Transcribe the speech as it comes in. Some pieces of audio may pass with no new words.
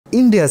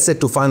India is set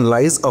to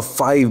finalize a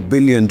 $5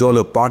 billion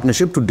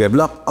partnership to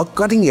develop a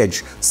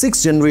cutting-edge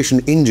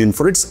 6th-generation engine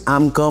for its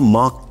AMCA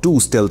Mark II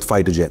stealth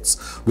fighter jets.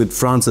 With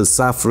France's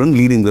Safran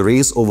leading the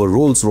race over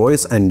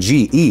Rolls-Royce and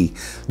GE,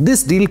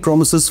 this deal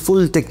promises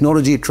full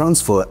technology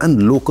transfer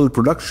and local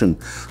production,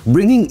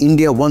 bringing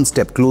India one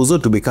step closer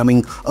to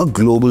becoming a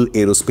global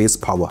aerospace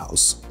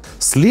powerhouse.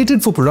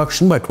 Slated for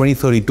production by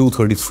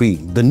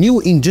 2032-33, the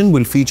new engine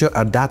will feature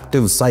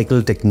adaptive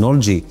cycle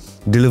technology,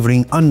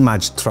 delivering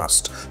unmatched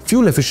thrust,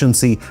 fuel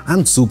efficiency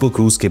and super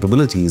cruise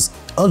capabilities,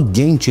 a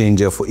game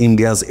changer for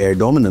India's air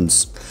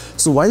dominance.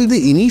 So while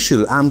the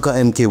initial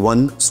AMCA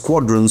Mk1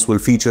 squadrons will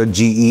feature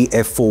GE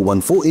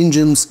F414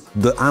 engines,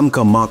 the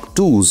AMCA Mark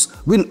IIs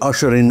will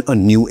usher in a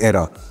new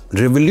era,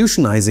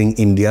 revolutionizing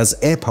India's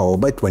air power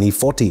by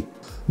 2040.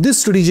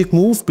 This strategic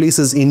move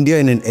places India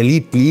in an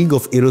elite league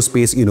of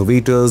aerospace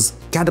innovators,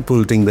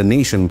 catapulting the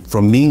nation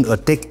from being a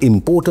tech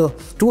importer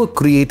to a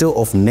creator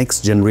of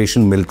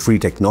next-generation military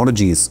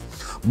technologies.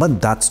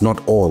 But that's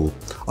not all.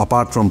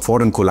 Apart from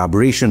foreign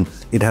collaboration,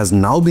 it has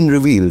now been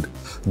revealed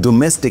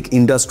domestic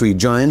industry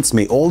giants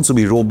may also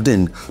be roped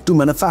in to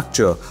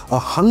manufacture a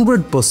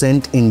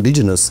 100%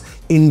 indigenous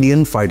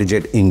Indian fighter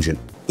jet engine.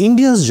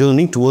 India's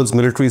journey towards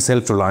military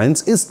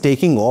self-reliance is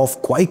taking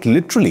off quite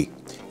literally.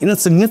 In a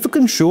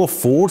significant show of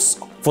force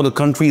for the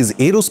country's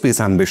aerospace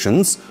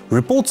ambitions,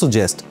 reports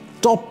suggest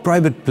top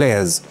private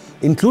players,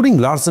 including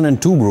Larsen &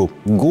 Toubro,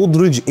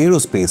 Godrej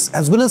Aerospace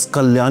as well as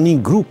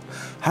Kalyani Group,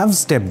 have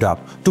stepped up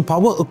to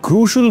power a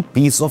crucial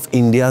piece of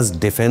India's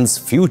defense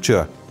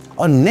future.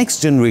 A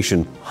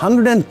next-generation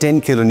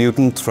 110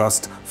 kN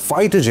thrust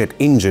fighter jet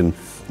engine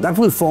that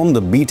will form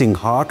the beating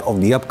heart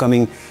of the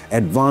upcoming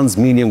Advanced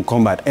Medium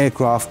Combat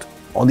Aircraft,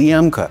 or the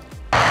AMCA.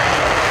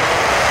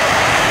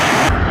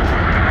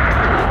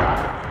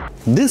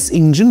 This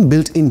engine,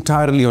 built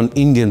entirely on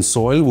Indian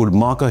soil, would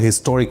mark a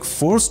historic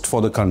first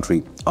for the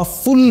country. A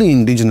fully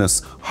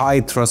indigenous,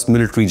 high-thrust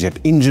military jet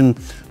engine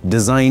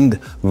designed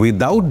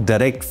without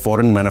direct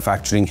foreign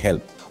manufacturing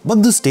help.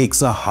 But the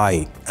stakes are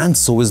high, and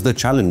so is the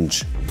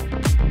challenge.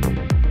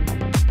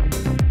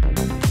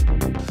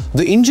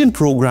 The engine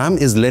program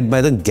is led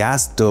by the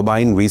Gas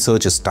Turbine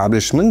Research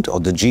Establishment, or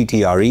the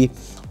GTRE,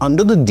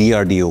 under the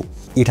DRDO.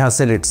 It has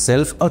set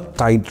itself a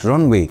tight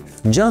runway,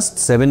 just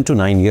 7 to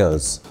 9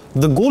 years.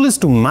 The goal is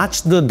to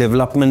match the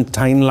development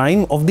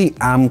timeline of the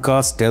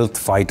AMCA stealth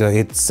fighter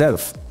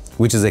itself,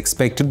 which is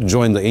expected to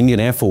join the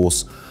Indian Air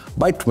Force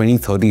by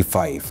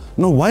 2035.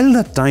 Now, while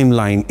that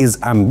timeline is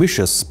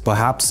ambitious,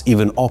 perhaps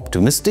even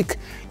optimistic,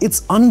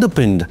 it's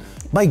underpinned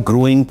by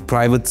growing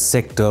private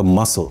sector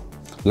muscle.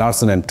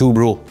 Larsen &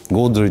 Toubro,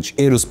 Godrej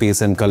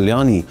Aerospace and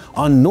Kalyani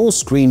are no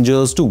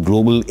strangers to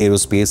global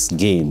aerospace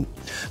game.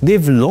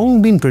 They've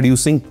long been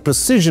producing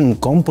precision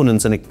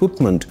components and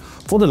equipment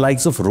for the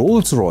likes of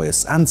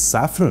Rolls-Royce and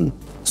Safran.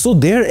 So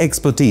their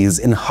expertise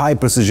in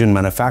high-precision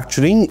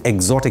manufacturing,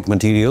 exotic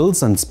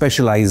materials and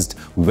specialized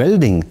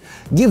welding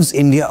gives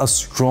India a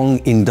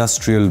strong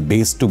industrial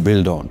base to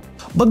build on.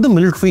 But the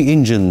military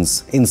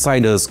engines,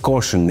 insiders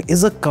caution,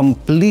 is a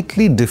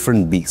completely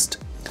different beast.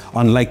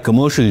 Unlike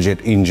commercial jet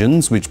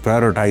engines, which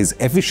prioritize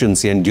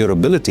efficiency and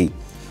durability,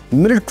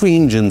 military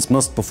engines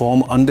must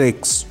perform under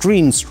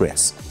extreme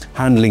stress,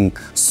 handling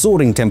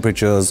soaring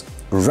temperatures,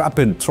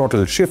 rapid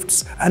throttle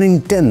shifts, and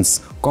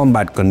intense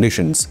combat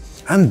conditions.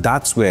 And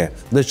that's where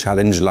the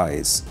challenge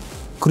lies.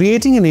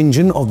 Creating an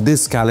engine of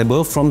this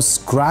caliber from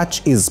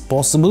scratch is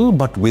possible,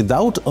 but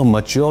without a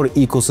mature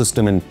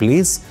ecosystem in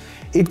place,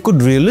 it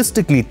could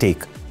realistically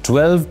take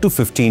 12 to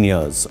 15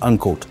 years,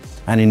 unquote.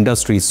 An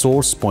industry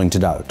source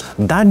pointed out.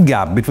 That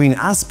gap between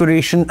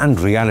aspiration and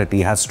reality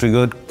has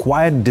triggered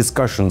quiet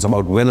discussions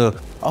about whether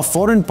a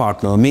foreign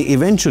partner may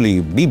eventually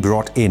be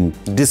brought in,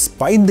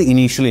 despite the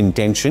initial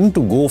intention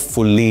to go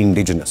fully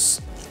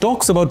indigenous.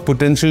 Talks about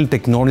potential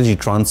technology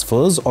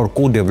transfers or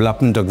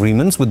co-development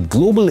agreements with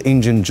global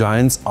engine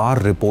giants are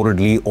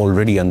reportedly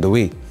already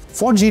underway.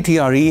 For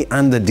GTRE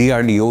and the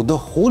DRDO, the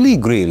holy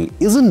grail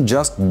isn't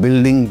just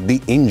building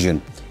the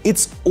engine,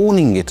 it's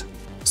owning it.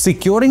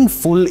 Securing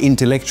full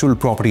intellectual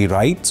property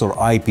rights, or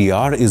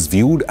IPR, is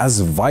viewed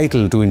as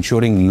vital to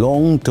ensuring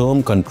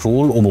long-term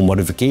control over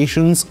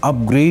modifications,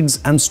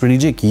 upgrades, and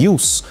strategic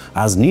use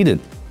as needed.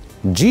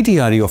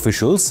 GTRE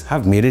officials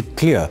have made it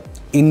clear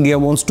India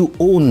wants to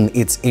own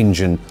its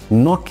engine,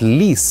 not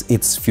lease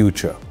its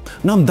future.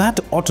 Now, that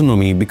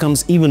autonomy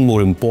becomes even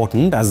more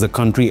important as the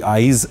country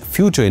eyes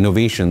future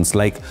innovations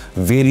like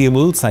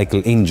variable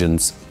cycle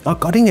engines, a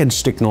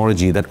cutting-edge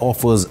technology that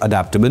offers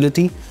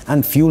adaptability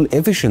and fuel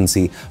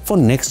efficiency for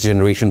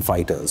next-generation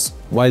fighters.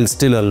 While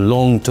still a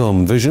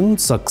long-term vision,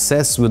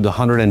 success with the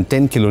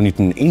 110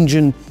 kN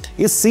engine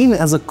is seen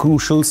as a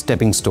crucial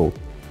stepping stone.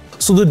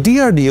 So the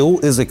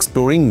DRDO is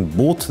exploring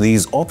both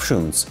these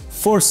options.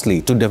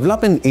 Firstly, to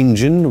develop an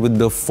engine with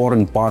the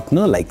foreign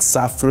partner like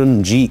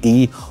Safran,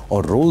 GE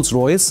or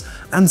Rolls-Royce,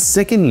 and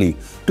secondly,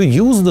 to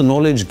use the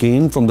knowledge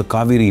gained from the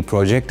Kaveri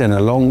project and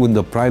along with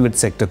the private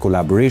sector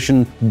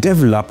collaboration,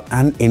 develop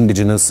an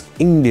indigenous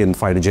Indian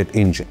fighter jet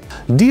engine.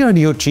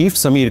 DRDO Chief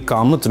Samir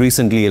Kamath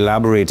recently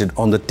elaborated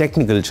on the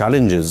technical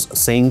challenges,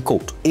 saying,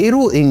 quote,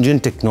 "Aero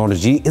engine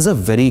technology is a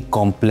very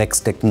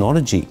complex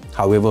technology.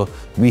 However,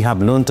 we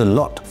have learnt a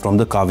lot from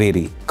the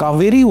Kaveri.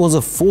 Kaveri was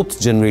a 4th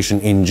generation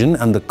engine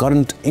and the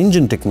current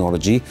engine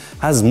technology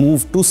has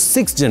moved to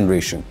 6th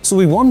generation. So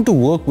we want to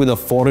work with a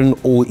foreign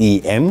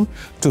OEM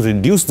to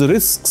reduce the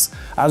risks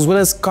as well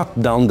as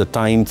cut down the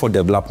time for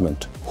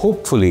development.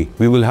 Hopefully,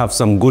 we will have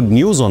some good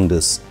news on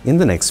this in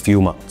the next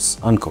few months."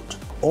 Unquote.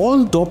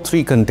 All top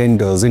 3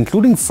 contenders,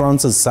 including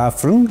France's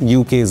Safran,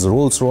 UK's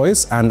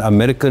Rolls-Royce and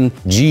American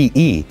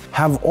GE,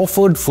 have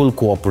offered full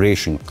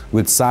cooperation,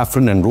 with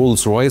Safran and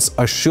Rolls-Royce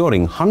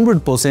assuring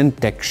 100%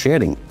 tech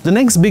sharing. The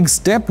next big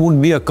step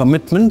would be a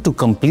commitment to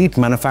complete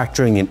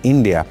manufacturing in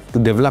India to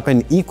develop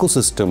an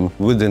ecosystem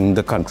within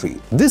the country.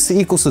 This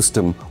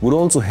ecosystem would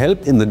also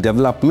help in the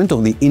development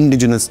of the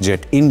indigenous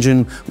jet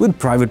engine with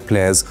private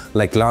players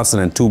like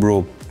Larsen &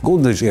 Toubro,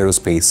 Godrej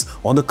Aerospace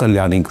or the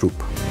Kalyani Group.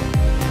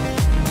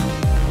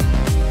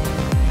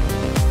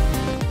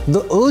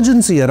 The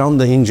urgency around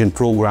the engine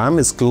program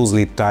is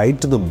closely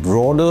tied to the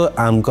broader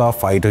AMCA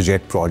fighter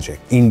jet project,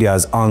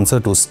 India's answer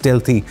to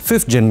stealthy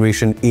 5th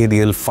generation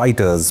aerial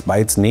fighters by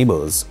its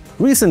neighbors.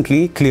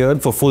 Recently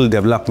cleared for full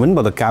development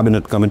by the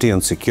Cabinet Committee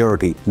on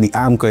Security, the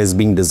AMCA is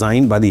being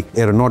designed by the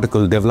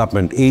Aeronautical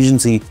Development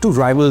Agency to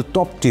rival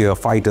top-tier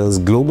fighters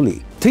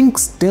globally. Think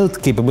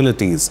stealth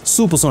capabilities,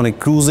 supersonic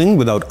cruising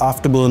without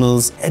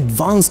afterburners,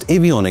 advanced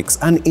avionics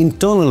and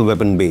internal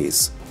weapon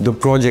bays. The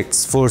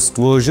project's first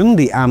version,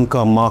 the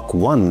AMCA Mark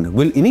 1,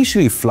 will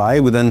initially fly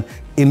with an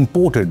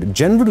imported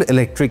General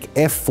Electric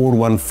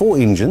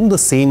F414 engine, the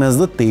same as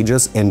the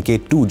Tejas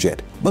Mk2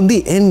 jet. But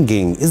the end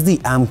game is the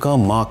AMCA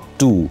Mark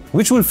 2,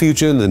 which will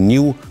feature the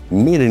new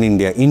Made in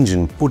India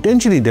engine,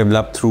 potentially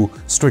developed through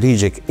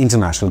strategic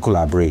international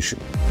collaboration.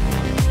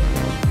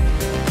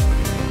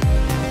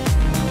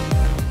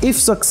 If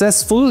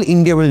successful,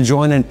 India will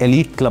join an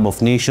elite club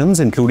of nations,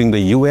 including the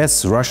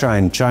US, Russia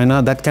and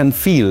China, that can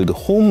field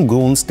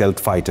homegrown stealth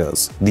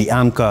fighters. The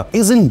AMCA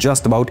isn't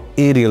just about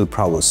aerial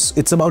prowess,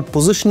 it's about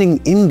positioning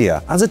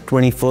India as a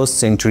 21st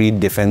century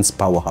defense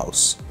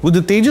powerhouse. With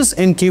the Tejas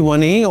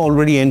Mk1A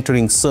already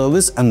entering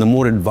service and the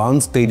more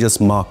advanced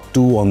Tejas Mark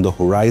II on the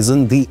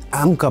horizon, the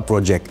AMCA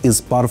project is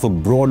part of a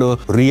broader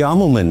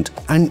rearmament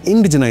and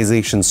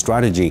indigenization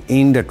strategy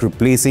aimed at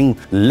replacing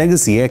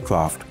legacy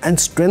aircraft and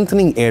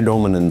strengthening air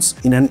dominance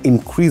in an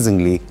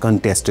increasingly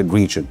contested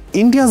region.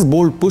 India's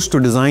bold push to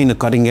design a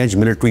cutting-edge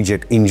military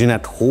jet engine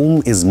at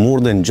home is more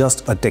than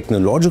just a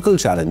technological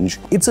challenge.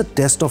 It's a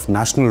test of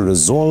national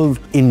resolve,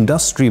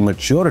 industry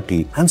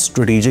maturity, and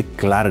strategic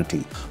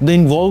clarity. The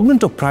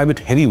involvement of private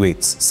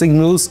heavyweights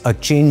signals a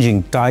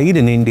changing tide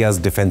in India's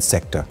defense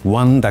sector,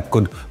 one that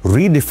could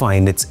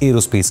redefine its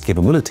aerospace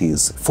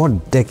capabilities for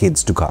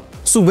decades to come.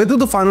 So whether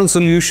the final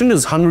solution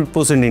is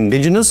 100%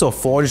 indigenous or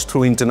forged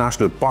through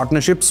international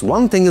partnerships,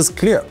 one thing is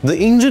clear.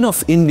 The engine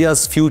of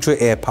India's future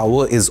air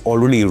power is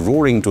already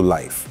roaring to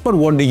life. But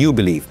what do you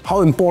believe?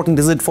 How important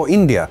is it for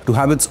India to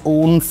have its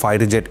own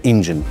fighter jet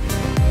engine?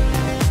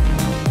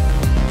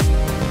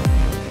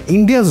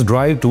 India's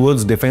drive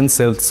towards defense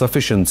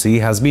self-sufficiency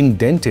has been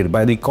dented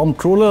by the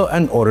Comptroller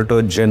and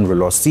Auditor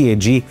General or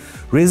CAG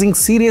raising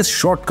serious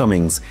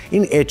shortcomings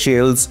in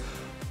HAL's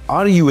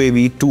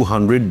RUAV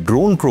 200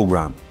 drone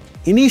program.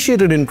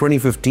 Initiated in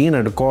 2015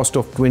 at a cost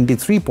of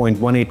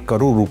 23.18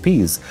 crore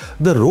rupees,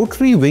 the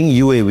rotary wing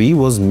UAV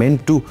was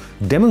meant to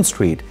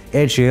demonstrate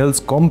HAL's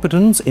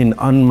competence in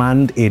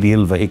unmanned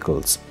aerial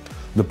vehicles.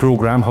 The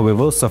program,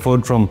 however,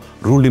 suffered from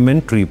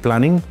rudimentary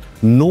planning.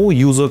 No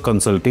user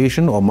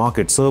consultation or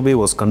market survey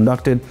was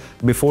conducted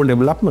before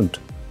development.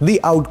 The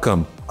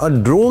outcome: a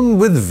drone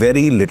with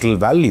very little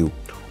value.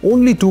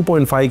 Only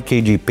 2.5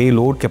 kg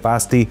payload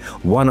capacity,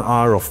 1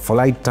 hour of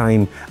flight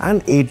time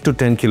and 8 to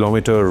 10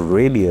 kilometer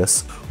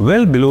radius,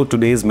 well below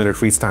today's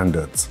military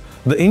standards.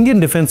 The Indian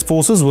Defence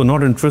Forces were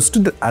not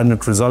interested and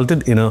it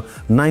resulted in a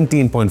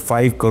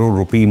 19.5 crore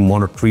rupee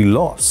monetary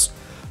loss.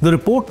 The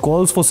report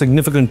calls for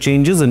significant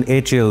changes in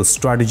HAL's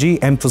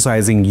strategy,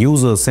 emphasizing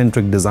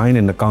user-centric design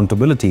and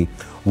accountability,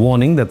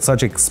 warning that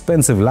such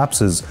expensive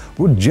lapses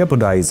would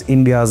jeopardize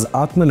India's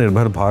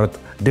Atmanirbhar Bharat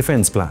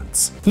defense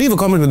plans. Leave a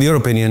comment with your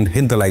opinion,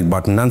 hit the like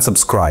button and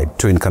subscribe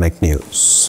to Inconnect News.